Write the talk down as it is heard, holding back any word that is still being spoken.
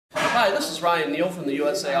Hi, this is Ryan Neal from the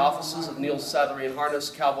USA offices of Neal's Saddlery and Harness,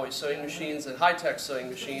 Cowboy Sewing Machines, and Hightex Sewing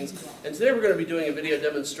Machines. And today we're going to be doing a video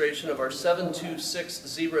demonstration of our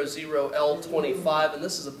 72600L25, and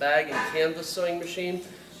this is a bag and canvas sewing machine.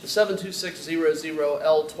 The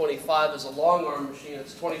 72600L25 is a long arm machine.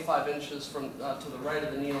 It's 25 inches to the right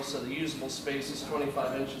of the needle, so the usable space is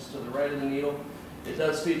 25 inches to the right of the needle. It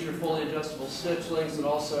does feature fully adjustable stitch lengths. It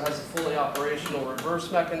also has a fully operational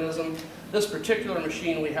reverse mechanism. This particular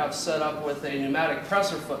machine we have set up with a pneumatic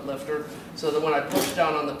presser foot lifter, so that when I push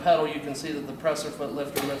down on the pedal you can see that the presser foot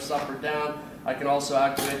lifter lifts up or down. I can also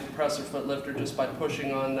activate the presser foot lifter just by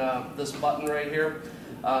pushing on this button right here.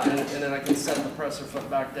 And then I can set the presser foot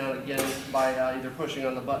back down again by either pushing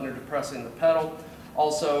on the button or depressing the pedal.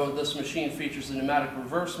 Also, this machine features a pneumatic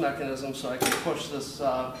reverse mechanism, so I can push this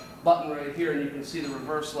button right here and you can see the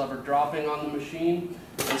reverse lever dropping on the machine.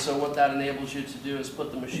 And so what that enables you to do is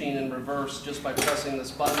put the machine in reverse just by pressing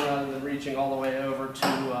this button rather than reaching all the way over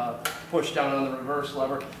to push down on the reverse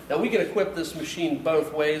lever. Now we can equip this machine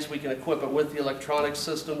both ways. We can equip it with the electronic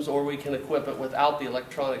systems, or we can equip it without the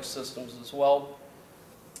electronic systems as well.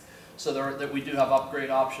 So that we do have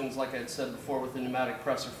upgrade options, like I had said before, with the pneumatic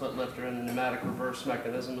presser foot lifter and the pneumatic reverse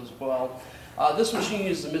mechanism as well. This machine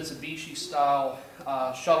uses a Mitsubishi style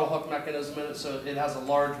shuttle hook mechanism in it, so it has a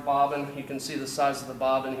large bobbin. You can see the size of the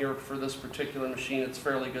bobbin here for this particular machine. It's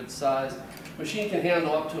fairly good size. The machine can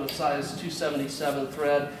handle up to a size 277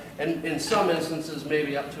 thread, and in some instances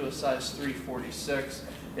maybe up to a size 346.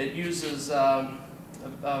 It uses a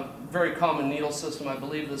very common needle system. I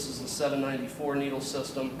believe this is a 794 needle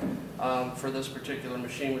system for this particular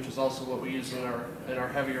machine, which is also what we use in our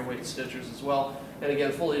heavier weight stitchers as well. And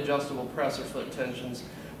again, fully adjustable presser foot tensions.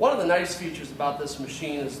 One of the nice features about this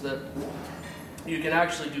machine is that you can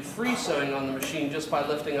actually do free sewing on the machine just by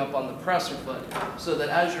lifting up on the presser foot, so that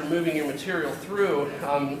as you're moving your material through,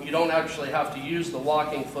 you don't actually have to use the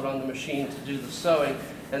walking foot on the machine to do the sewing.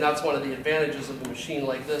 And that's one of the advantages of a machine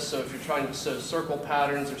like this. So if you're trying to sew circle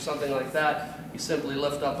patterns or something like that, you simply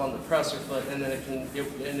lift up on the presser foot, and then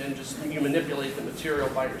you manipulate the material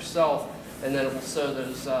by yourself, and then it will sew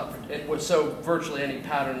it will sew virtually any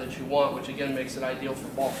pattern that you want, which again makes it ideal for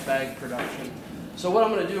bulk bag production. So what I'm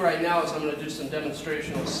going to do right now is I'm going to do some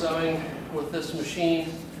demonstrational sewing with this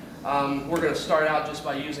machine. We're going to start out just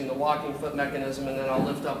by using the walking foot mechanism, and then I'll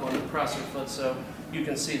lift up on the presser foot so you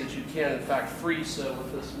can see that you can in fact free sew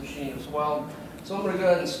with this machine as well. So I'm going to go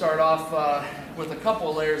ahead and start off with a couple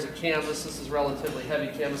of layers of canvas. This is relatively heavy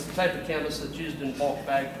canvas, the type of canvas that's used in bulk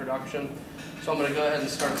bag production. So I'm going to go ahead and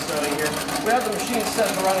start sewing here. We have the machine set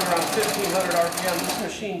to running around 1500 RPM. This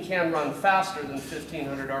machine can run faster than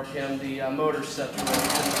 1500 RPM. The motor's set to run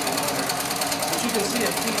 1500. But you can see it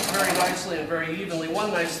feeds very nicely and very evenly.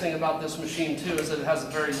 One nice thing about this machine too is that it has a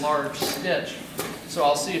very large stitch. So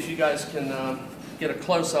I'll see if you guys can get a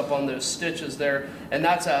close-up on those stitches there. And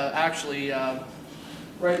that's actually,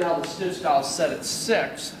 right now the stitch dial is set at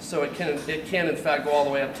 6, so it can in fact go all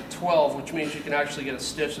the way up to 12, which means you can actually get a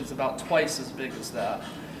stitch that's about twice as big as that.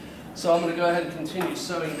 So I'm going to go ahead and continue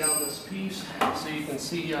sewing down this piece so you can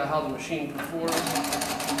see how the machine performs.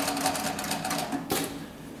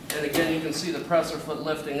 And again, you can see the presser foot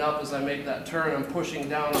lifting up as I make that turn. I'm pushing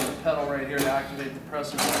down on the pedal right here to activate the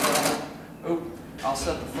presser foot. Oh, I'll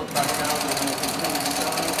set the foot back down and we'll continue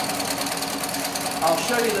sewing. I'll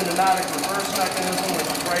show you the pneumatic reverse mechanism, which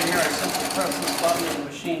is right here. I simply press this button and the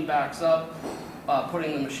machine backs up,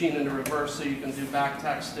 putting the machine into reverse so you can do back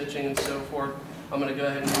tack stitching and so forth. I'm going to go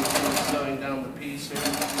ahead and continue sewing down the piece here.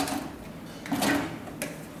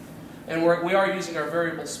 And we are using our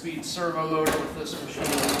variable speed servo motor with this machine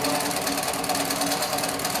as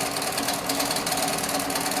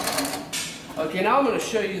well. Okay, now I'm going to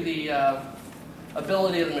show you the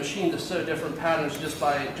ability of the machine to sew different patterns just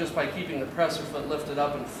by keeping the presser foot lifted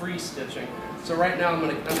up and free stitching. So right now I'm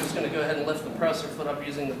just going to go ahead and lift the presser foot up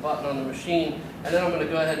using the button on the machine, and then I'm going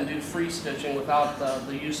to go ahead and do free stitching without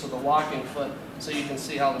the use of the walking foot, so you can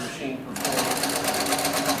see how the machine performs.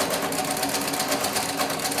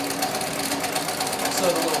 So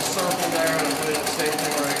the little circle there, and I'm doing the same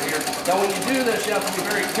thing right here. Now when you do this, you have to be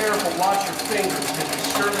very careful. Watch your fingers, because you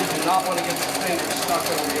surely do not want to get your fingers stuck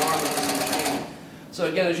over the arm of this machine. So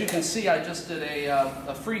again, as you can see, I just did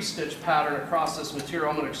a free stitch pattern across this material.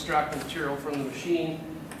 I'm going to extract the material from the machine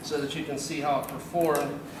so that you can see how it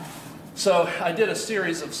performed. So I did a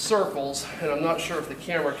series of circles, and I'm not sure if the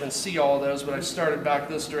camera can see all of those, but I started back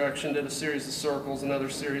this direction, did a series of circles, another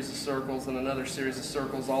series of circles, and another series of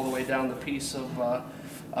circles all the way down the piece of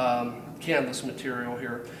canvas material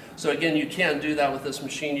here. So again, you can do that with this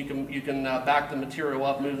machine. You can back the material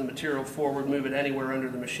up, move the material forward, move it anywhere under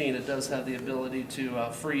the machine. It does have the ability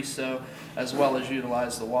to free sew as well as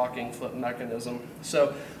utilize the walking foot mechanism.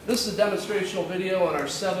 So this is a demonstrational video on our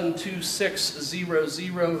 72600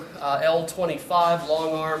 L25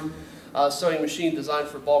 long arm sewing machine designed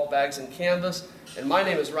for bulk bags and canvas. And my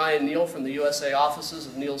name is Ryan Neal from the USA offices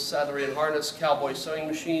of Neal's Saddlery and Harness, Cowboy Sewing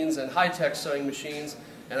Machines, and Hightex Sewing Machines.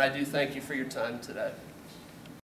 And I do thank you for your time today.